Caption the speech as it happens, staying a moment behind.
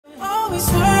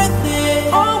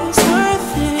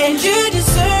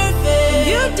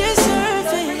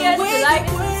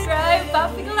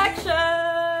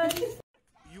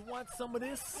some of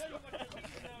this?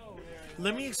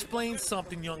 Let me explain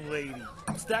something, young lady.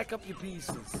 Stack up your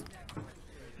pieces.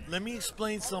 Let me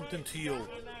explain something to you.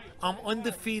 I'm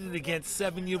undefeated against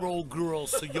 7-year-old girls,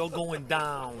 so you're going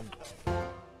down.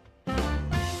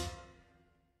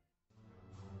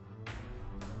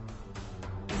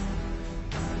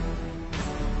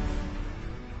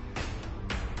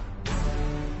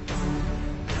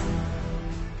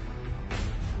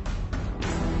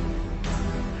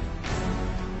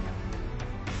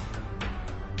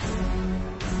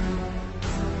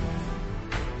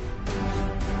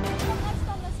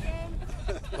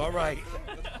 All right.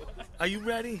 Are you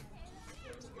ready?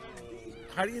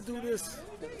 How do you do this?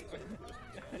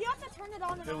 You have to turn it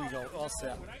on and There we off. go. All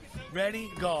set. Ready?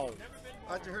 Go.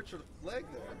 How'd you hurt your leg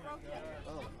there?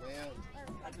 Oh, man.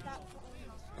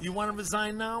 You want to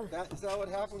resign now? Is that what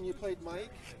happened when you played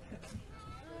Mike?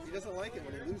 He doesn't like it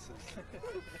when he loses.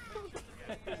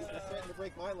 It's starting to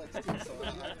break my legs too, so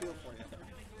I feel for you.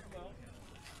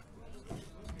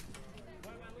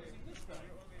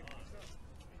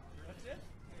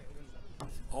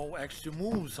 Oh, extra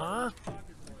moves, huh?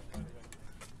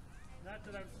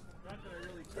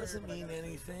 Doesn't mean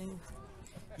anything.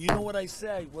 You know what I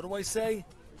say? What do I say?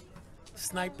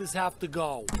 Snipers have to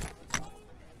go.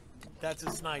 That's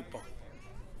a sniper.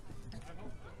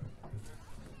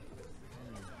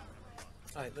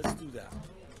 All right, let's do that.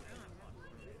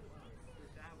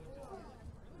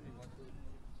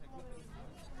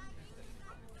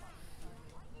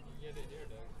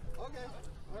 Okay,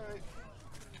 all right.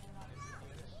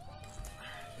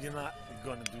 You're not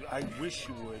gonna do. I wish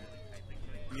you would.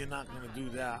 You're not gonna do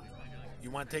that.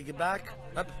 You want to take it back?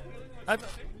 Up.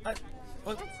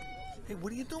 Hey,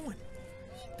 what are you doing?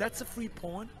 That's a free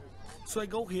pawn. So I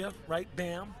go here, right?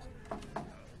 Bam.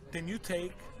 Then you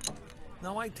take.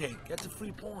 Now I take. That's a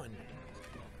free pawn.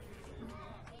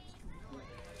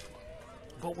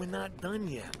 But we're not done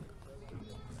yet.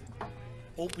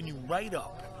 Open you right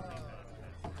up.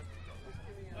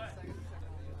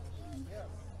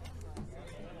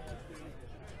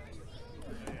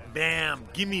 Bam!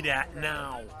 Give me that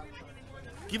now.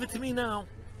 Give it to me now.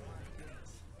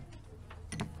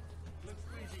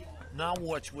 Now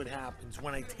watch what happens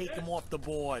when I take him off the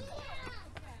board.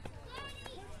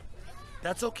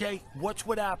 That's okay. Watch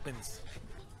what happens.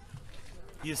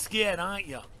 You're scared, aren't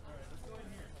you?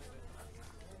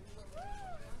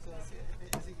 So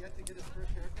is he yet to get his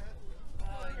first haircut? No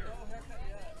haircut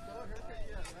yet. No haircut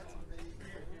yet. That's amazing.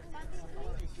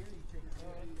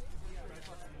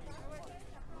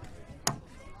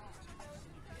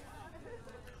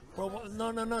 Bro,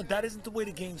 no. That isn't the way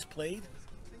the game's played.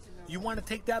 You want to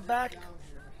take that back?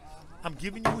 I'm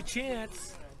giving you a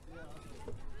chance.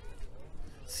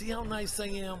 See how nice I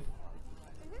am?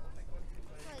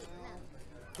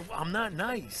 I'm not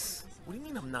nice. What do you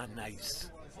mean I'm not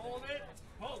nice? Hold it.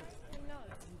 Hold it.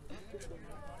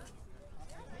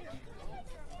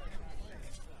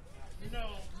 You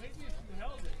know, maybe if you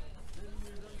held it, then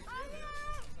you'd understand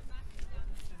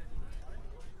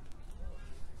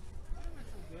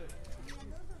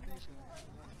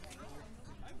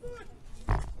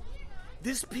it.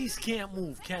 This piece can't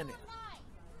move, can it?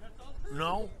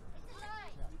 No?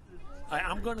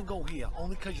 I'm going to go here,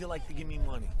 only because you like to give me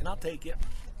money. And I'll take it.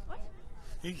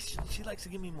 She likes to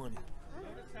give me money.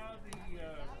 Notice how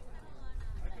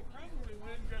I could probably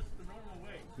win just the normal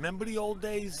way. Remember the old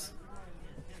days?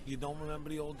 You don't remember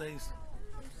the old days?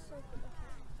 Something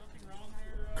wrong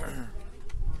there?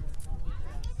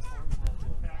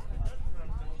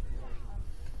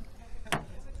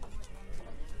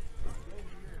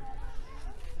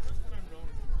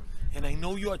 And I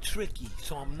know you're tricky,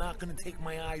 so I'm not going to take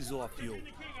my eyes off you. The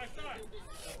king, I saw it.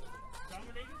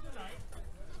 Dominating tonight.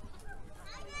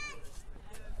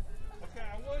 Okay,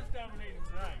 I was dominating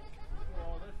tonight before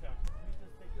all this happened. Let me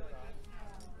just take that off.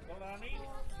 Hold on,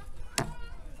 Eve.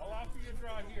 I'll offer you a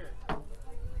draw here.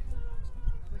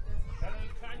 That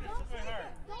was kindness of my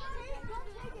heart.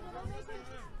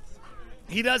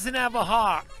 He doesn't have a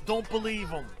heart. Don't believe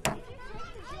him.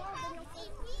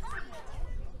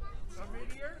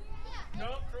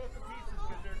 No, throw some pieces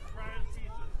because they're trying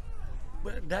pieces.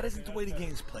 But that isn't the way the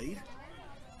game's played.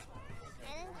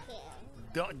 I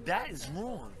don't care. That is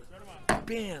wrong.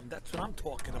 Bam, that's what I'm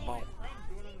talking about.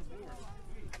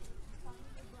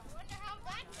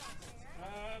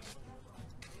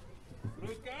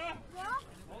 Luca? Yeah?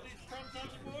 All these trumps on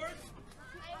the board?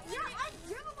 Yeah,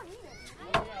 you're the one eating.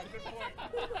 Oh yeah, good point.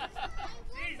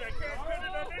 Jeez, I can't spend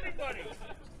it on anybody.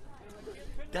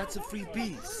 That's a free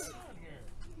piece.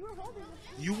 You were holding it.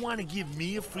 You want to give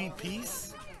me a free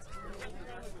piece?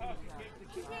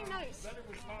 She's being nice.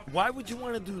 Why would you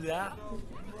want to do that?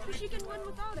 Because She can win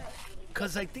without it.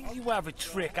 Because I think you have a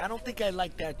trick. I don't think I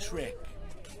like that trick.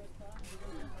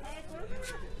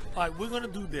 Alright, we're going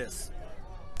to do this.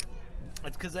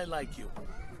 It's because I like you.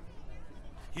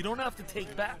 You don't have to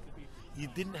take back. You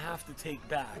didn't have to take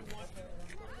back.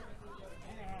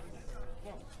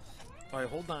 Alright,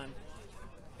 hold on.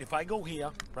 If I go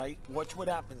here, right, watch what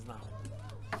happens now.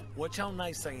 Watch how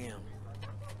nice I am.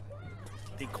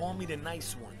 They call me the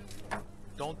nice one.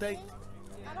 Don't they?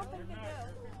 I don't think they do.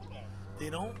 They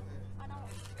don't? I don't.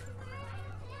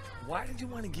 Why did you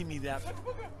want to give me that?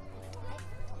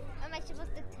 Am I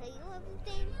supposed to tell you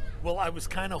everything? Well, I was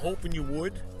kind of hoping you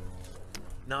would.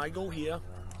 Now I go here.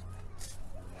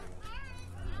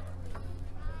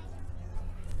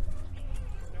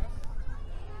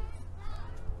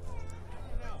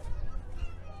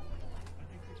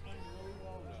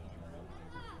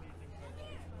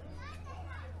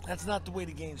 That's not the way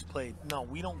the game's played. No,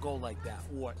 we don't go like that.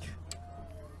 Watch.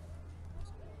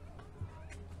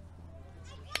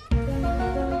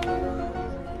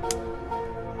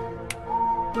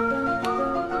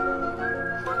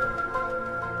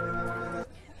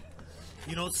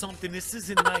 You know something? This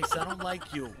isn't nice. I don't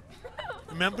like you.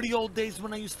 Remember the old days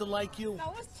when I used to like you?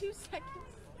 That was 2 seconds.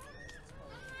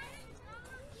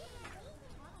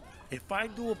 If I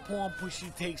do a pawn push, she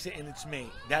takes it and it's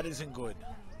mate. That isn't good.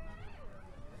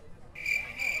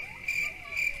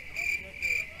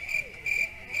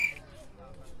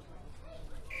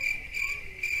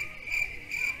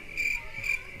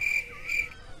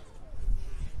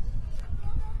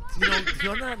 You know,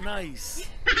 you're not nice.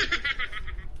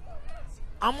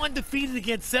 I'm undefeated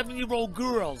against 7-year-old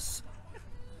girls.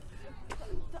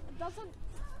 Doesn't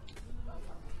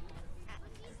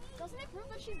it prove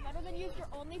that she's better than you if you're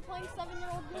only playing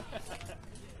 7-year-old girls?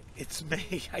 It's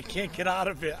me. I can't get out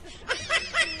of it.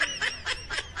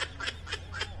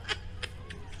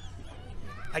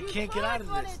 I can't get out of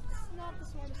But this. it's not the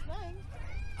smartest thing.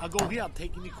 I'll go here. I'm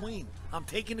taking the queen. I'm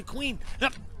taking the queen.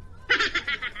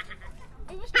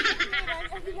 It was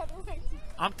checkmate every other way.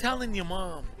 I'm telling you,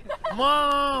 Mom.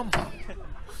 Mom!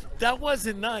 That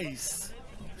wasn't nice.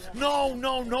 No,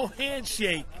 no, no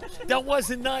handshake. That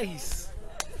wasn't nice.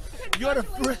 You're the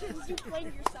friend. Congratulations, you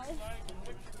played yourself.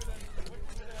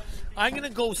 I'm gonna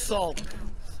go sulk.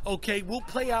 Okay, we'll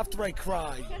play after I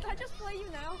cry. Can't I just play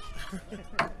you now?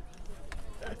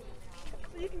 So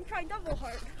you can cry double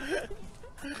hard.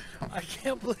 I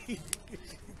can't believe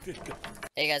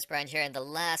Hey guys, Brian here, and the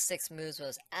last 6 moves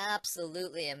was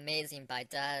absolutely amazing by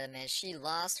Dada, man. She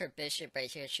lost her bishop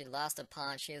right here, she lost a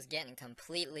pawn, she was getting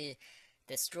completely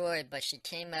destroyed, but she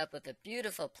came up with a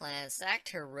beautiful plan, sacked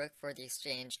her rook for the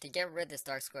exchange to get rid of this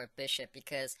dark square bishop,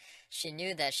 because she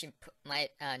knew that she might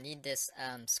need this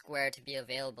square to be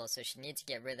available, so she needed to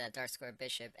get rid of that dark square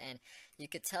bishop. And you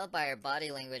could tell by her body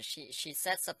language, she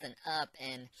set something up,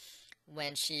 and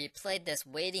when she played this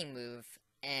waiting move,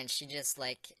 and she just,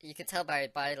 like, you could tell by her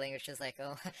body language, she was like,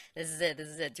 oh, this is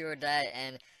it, do or die.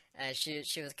 And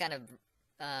she was kind of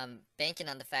banking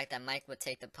on the fact that Mike would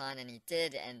take the pawn, and he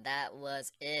did, and that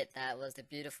was it. That was the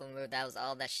beautiful move. That was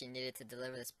all that she needed to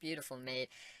deliver this beautiful mate.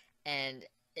 And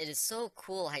it is so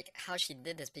cool, like, how she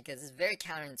did this, because it's very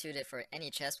counterintuitive for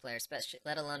any chess player, especially,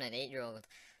 let alone an 8-year-old.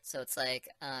 So it's like,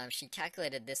 she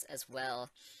calculated this as well.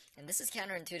 And this is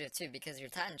counterintuitive too, because you're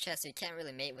taught in chess you can't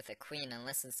really mate with a queen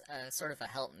unless it's sort of a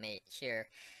helpmate here,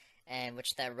 and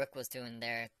which that rook was doing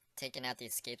there, taking out the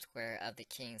escape square of the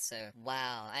king. So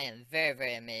wow, I am very,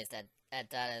 very amazed at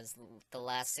Dada's the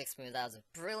last 6 moves. That was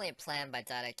a brilliant plan by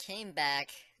Dada. Came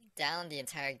back, down the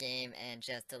entire game, and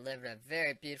just delivered a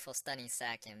very beautiful, stunning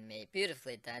sack and mate.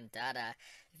 Beautifully done, Dada.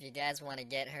 If you guys want to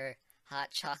get her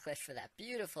hot chocolate for that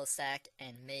beautiful sack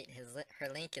and mate, her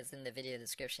link is in the video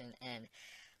description. And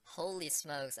holy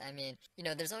smokes, I mean, you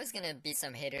know, there's always gonna be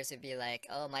some haters who'd be like,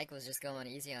 oh, Mike was just going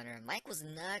easy on her. Mike was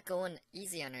not going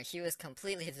easy on her. He was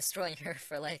completely destroying her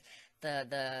for like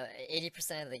the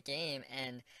 80% of the game,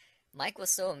 and Mike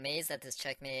was so amazed at this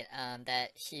checkmate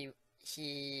that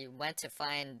he went to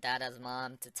find Dada's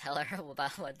mom to tell her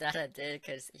about what Dada did,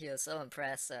 because he was so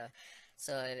impressed.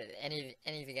 So if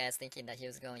any of you guys thinking that he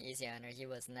was going easy on her, he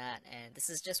was not. And this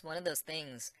is just one of those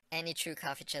things. Any true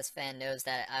coffee chess fan knows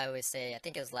that I always say, I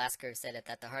think it was Lasker who said it,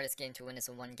 that the hardest game to win is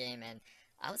a 1 game. And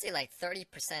I would say like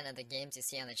 30% of the games you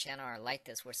see on the channel are like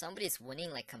this, where somebody's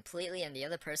winning like completely and the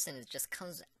other person just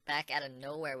comes back out of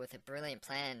nowhere with a brilliant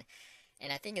plan.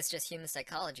 And I think it's just human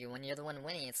psychology. When you're the one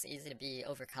winning, it's easy to be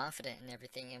overconfident and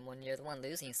everything. And when you're the one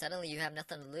losing, suddenly you have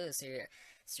nothing to lose.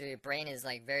 So your brain is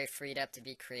like very freed up to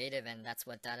be creative. And that's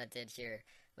what Dada did here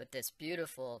with this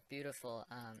beautiful, beautiful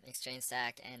exchange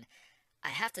sack. And I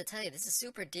have to tell you, this is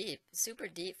super deep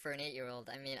for an 8-year-old.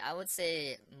 I mean, I would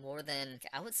say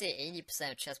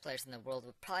 80% of chess players in the world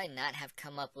would probably not have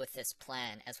come up with this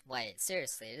plan as white.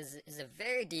 Seriously, it is a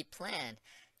very deep plan.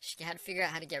 She had to figure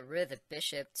out how to get rid of the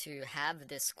bishop to have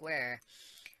this square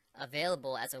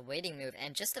available as a waiting move,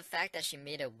 and just the fact that she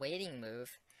made a waiting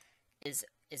move is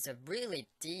a really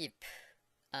deep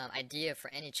idea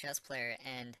for any chess player,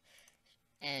 and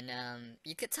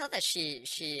you could tell that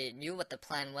she knew what the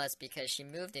plan was because she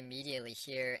moved immediately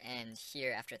here and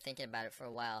here after thinking about it for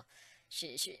a while.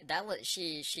 She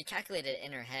calculated it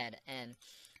in her head, and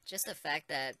just the fact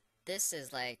that this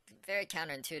is like very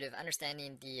counterintuitive,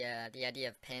 understanding the idea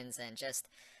of pins and just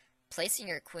placing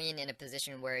your queen in a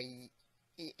position where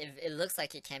it looks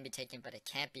like it can be taken but it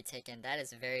can't be taken. That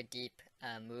is a very deep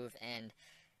move, and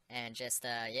just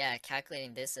yeah,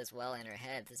 calculating this as well in her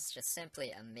head. This is just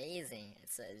simply amazing.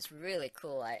 It's really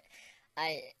cool.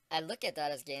 I look at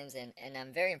Dada's games and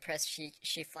I'm very impressed.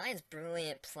 She finds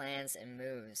brilliant plans and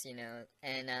moves, you know,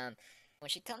 and when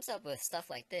she comes up with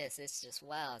stuff like this, it's just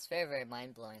wow. It's very, very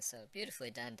mind blowing. So beautifully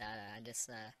done, Dada. I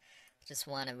just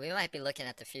wanna. We might be looking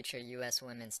at the future U.S.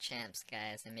 women's champs,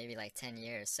 guys, in maybe like 10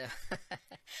 years. So that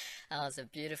was a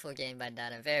beautiful game by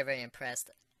Dada. Very, very impressed.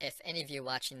 If any of you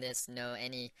watching this know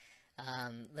any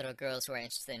little girls who are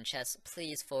interested in chess,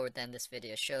 please forward them this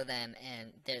video. Show them,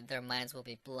 and their minds will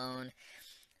be blown.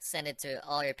 Send it to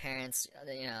all your parents,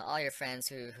 you know, all your friends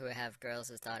who have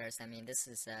girls as daughters. I mean, this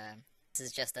is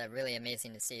just really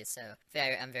amazing to see. So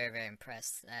I'm very, very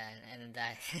impressed, and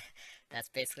that's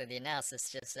basically the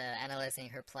analysis. Just analyzing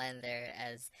her plan there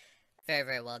as very,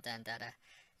 very well done, Dada.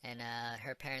 And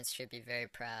her parents should be very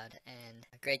proud. And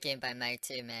a great game by Mike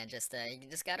too, man. Just you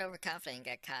just got overconfident and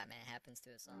got caught, man. It happens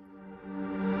to us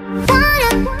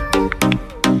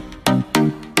all.